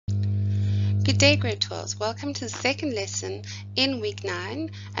Good day, grade 12s. Welcome to the second lesson in week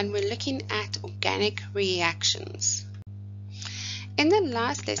 9, and we're looking at organic reactions. In the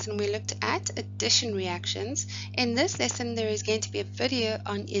last lesson, we looked at addition reactions. In this lesson, there is going to be a video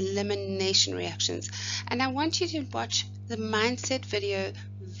on elimination reactions, and I want you to watch the mindset video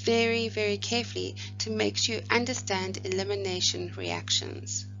very, very carefully to make sure you understand elimination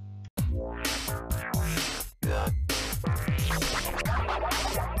reactions.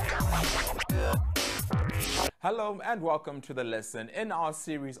 Hello and welcome to the lesson in our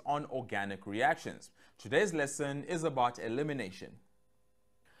series on organic reactions. Today's lesson is about elimination.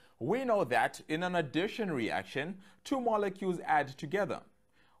 We know that in an addition reaction, two molecules add together.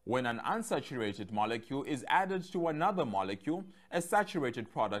 When an unsaturated molecule is added to another molecule, a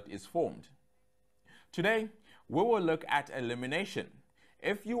saturated product is formed. Today, we will look at elimination.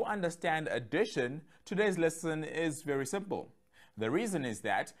 If you understand addition, today's lesson is very simple. The reason is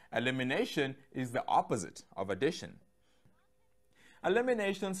that elimination is the opposite of addition.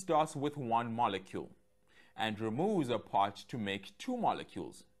 Elimination starts with one molecule and removes a part to make two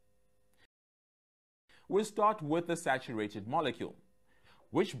molecules. We start with the saturated molecule,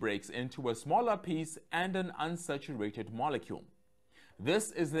 which breaks into a smaller piece and an unsaturated molecule.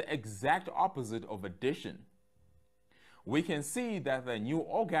 This is the exact opposite of addition. We can see that the new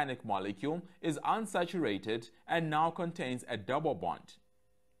organic molecule is unsaturated and now contains a double bond.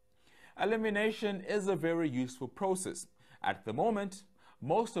 Elimination is a very useful process. At the moment,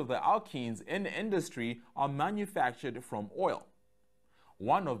 most of the alkenes in industry are manufactured from oil.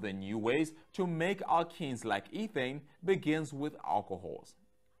 One of the new ways to make alkenes like ethane begins with alcohols.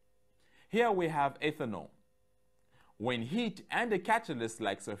 Here we have ethanol. When heat and a catalyst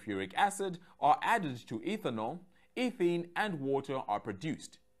like sulfuric acid are added to ethanol, ethene and water are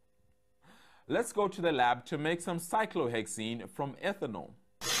produced. Let's go to the lab to make some cyclohexene from ethanol.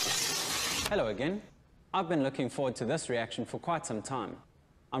 Hello again. I've been looking forward to this reaction for quite some time.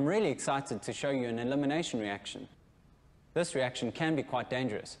 I'm really excited to show you an elimination reaction. This reaction can be quite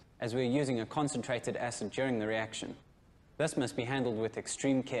dangerous, as we're using a concentrated acid during the reaction. This must be handled with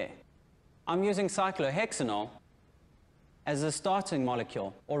extreme care. I'm using cyclohexanol as a starting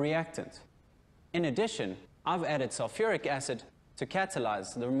molecule or reactant. In addition, I've added sulfuric acid to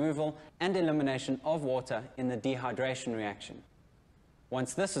catalyze the removal and elimination of water in the dehydration reaction.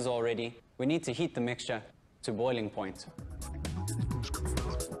 Once this is all ready, we need to heat the mixture to boiling point.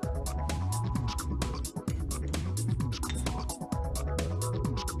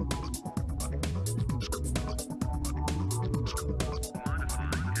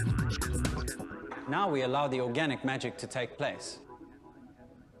 Now we allow the organic magic to take place.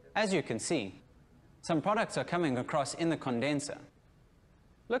 As you can see, some products are coming across in the condenser.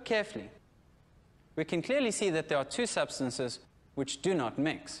 Look carefully. We can clearly see that there are two substances which do not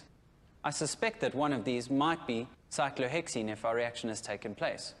mix. I suspect that one of these might be cyclohexene if our reaction has taken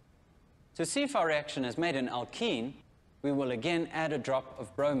place. To see if our reaction has made an alkene, we will again add a drop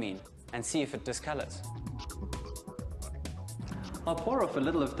of bromine and see if it discolors. I'll pour off a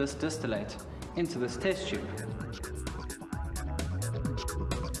little of this distillate into this test tube.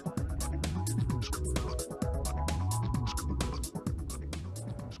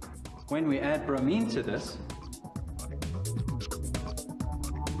 When we add bromine to this,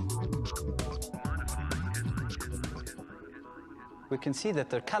 we can see that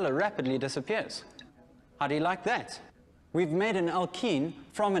the color rapidly disappears. How do you like that? We've made an alkene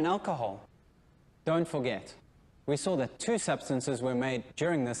from an alcohol. Don't forget, we saw that two substances were made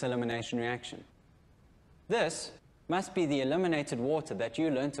during this elimination reaction. This must be the eliminated water that you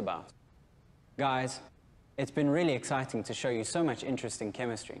learnt about. Guys, it's been really exciting to show you so much interest in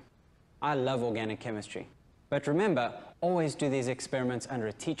chemistry. I love organic chemistry. But remember, always do these experiments under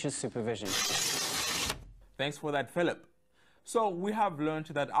a teacher's supervision. Thanks for that, Philip. So we have learned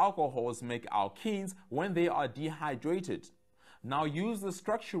that alcohols make alkenes when they are dehydrated. Now use the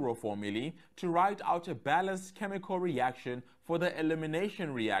structural formulae to write out a balanced chemical reaction for the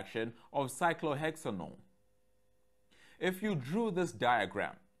elimination reaction of cyclohexanol. If you drew this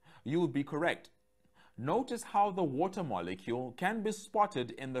diagram, you will be correct. Notice how the water molecule can be spotted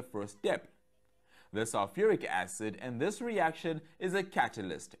in the first step. The sulfuric acid in this reaction is a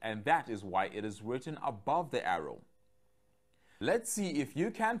catalyst, and that is why it is written above the arrow. Let's see if you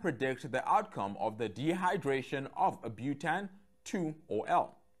can predict the outcome of the dehydration of a butane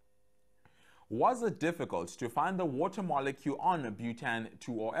 2-OL. Was it difficult to find the water molecule on a butane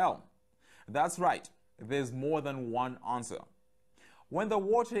 2-OL? That's right, there's more than one answer. When the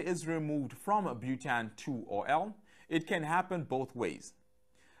water is removed from a butane 2-OL, it can happen both ways.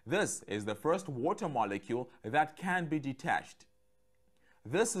 This is the first water molecule that can be detached.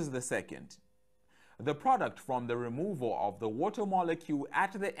 This is the second. The product from the removal of the water molecule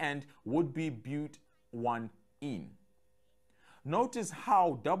at the end would be but(1)-ene. Notice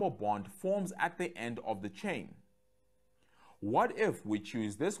how double bond forms at the end of the chain. What if we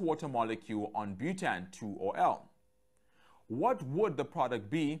choose this water molecule on butane 2-Ol? What would the product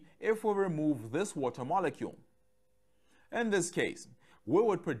be if we remove this water molecule? In this case, we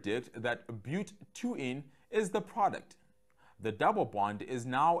would predict that but(2)-ene is the product. The double bond is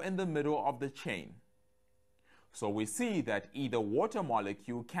now in the middle of the chain. So we see that either water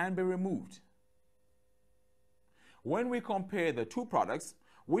molecule can be removed. When we compare the two products,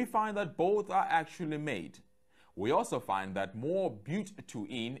 we find that both are actually made. We also find that more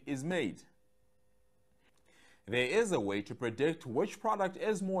but(2)-ene is made. There is a way to predict which product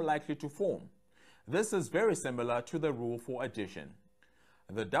is more likely to form. This is very similar to the rule for addition.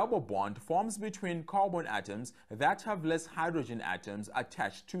 The double bond forms between carbon atoms that have less hydrogen atoms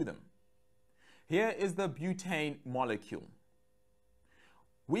attached to them. Here is the butane molecule.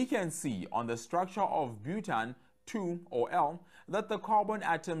 We can see on the structure of butane 2-Ol that the carbon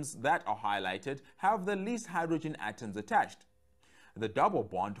atoms that are highlighted have the least hydrogen atoms attached. The double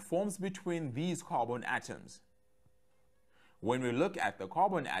bond forms between these carbon atoms. When we look at the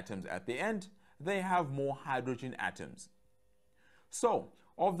carbon atoms at the end, they have more hydrogen atoms. So,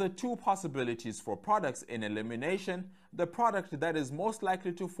 of the two possibilities for products in elimination, the product that is most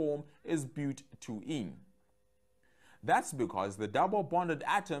likely to form is but(2)-ene. That's because the double bonded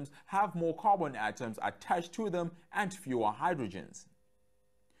atoms have more carbon atoms attached to them and fewer hydrogens.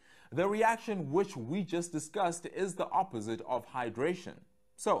 The reaction which we just discussed is the opposite of hydration.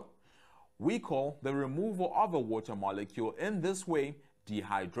 So, we call the removal of a water molecule in this way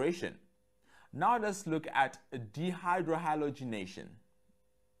dehydration. Now let's look at dehydrohalogenation.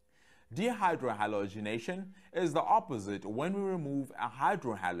 Dehydrohalogenation is the opposite when we remove a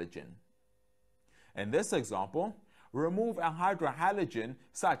hydrohalogen. In this example, remove a hydrohalogen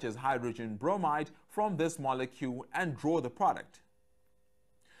such as hydrogen bromide from this molecule and draw the product.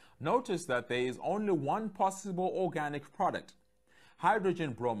 Notice that there is only one possible organic product.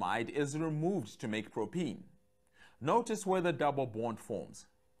 Hydrogen bromide is removed to make propene. Notice where the double bond forms.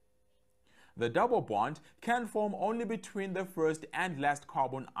 The double bond can form only between the first and last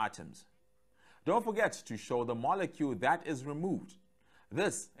carbon atoms. Don't forget to show the molecule that is removed.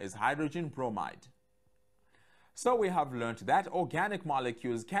 This is hydrogen bromide. So we have learned that organic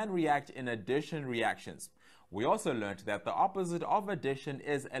molecules can react in addition reactions. We also learned that the opposite of addition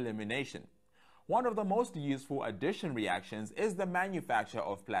is elimination. One of the most useful addition reactions is the manufacture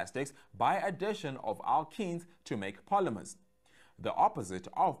of plastics by addition of alkenes to make polymers. The opposite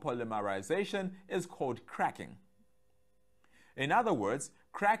of polymerization is called cracking. In other words,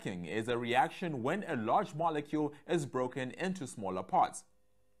 cracking is a reaction when a large molecule is broken into smaller parts.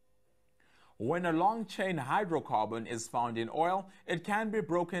 When a long-chain hydrocarbon is found in oil, it can be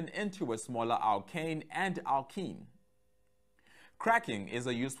broken into a smaller alkane and alkene. Cracking is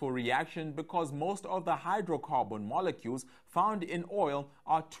a useful reaction because most of the hydrocarbon molecules found in oil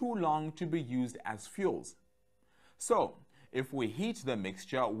are too long to be used as fuels. So, if we heat the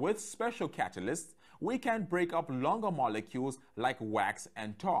mixture with special catalysts, we can break up longer molecules like wax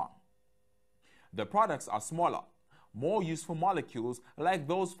and tar. The products are smaller, more useful molecules like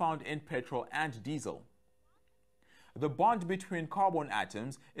those found in petrol and diesel. The bond between carbon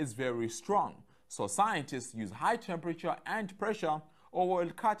atoms is very strong, so scientists use high temperature and pressure or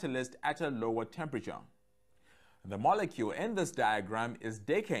a catalyst at a lower temperature. The molecule in this diagram is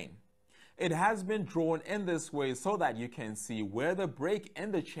decane. It has been drawn in this way so that you can see where the break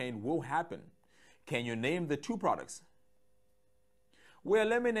in the chain will happen. Can you name the two products? We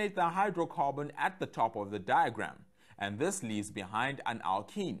eliminate the hydrocarbon at the top of the diagram, and this leaves behind an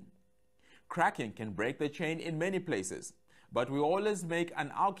alkene. Cracking can break the chain in many places, but we always make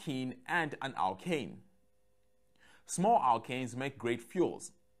an alkene and an alkane. Small alkanes make great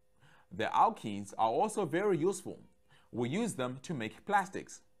fuels. The alkenes are also very useful. We use them to make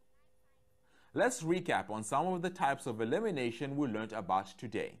plastics. Let's recap on some of the types of elimination we learned about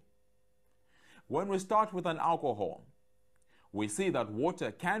today. When we start with an alcohol, we see that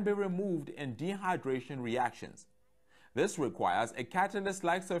water can be removed in dehydration reactions. This requires a catalyst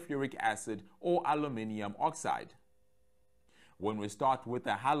like sulfuric acid or aluminium oxide. When we start with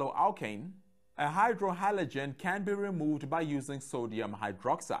a haloalkane, a hydrohalogen can be removed by using sodium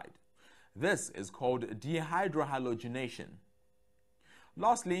hydroxide. This is called dehydrohalogenation.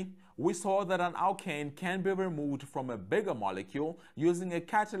 Lastly, we saw that an alkane can be removed from a bigger molecule using a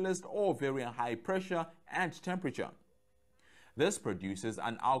catalyst or very high pressure and temperature. This produces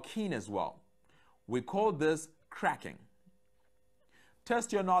an alkene as well. We call this cracking.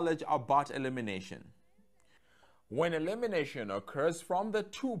 test your knowledge about elimination. When elimination occurs from the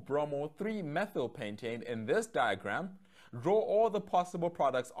 2-bromo-3-methylpentane in this diagram, draw all the possible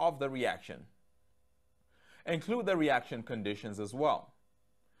products of the reaction. Include the reaction conditions as well.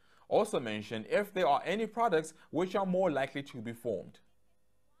 Also mention if there are any products which are more likely to be formed.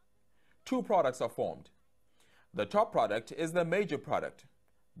 2 products are formed. The top product is the major product.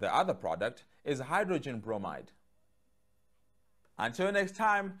 The other product is hydrogen bromide. Until next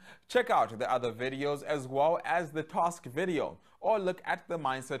time, check out the other videos as well as the task video, or look at the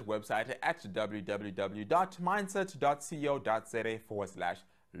Mindset website at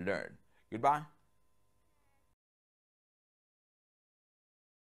www.mindset.co.za/learn. Goodbye.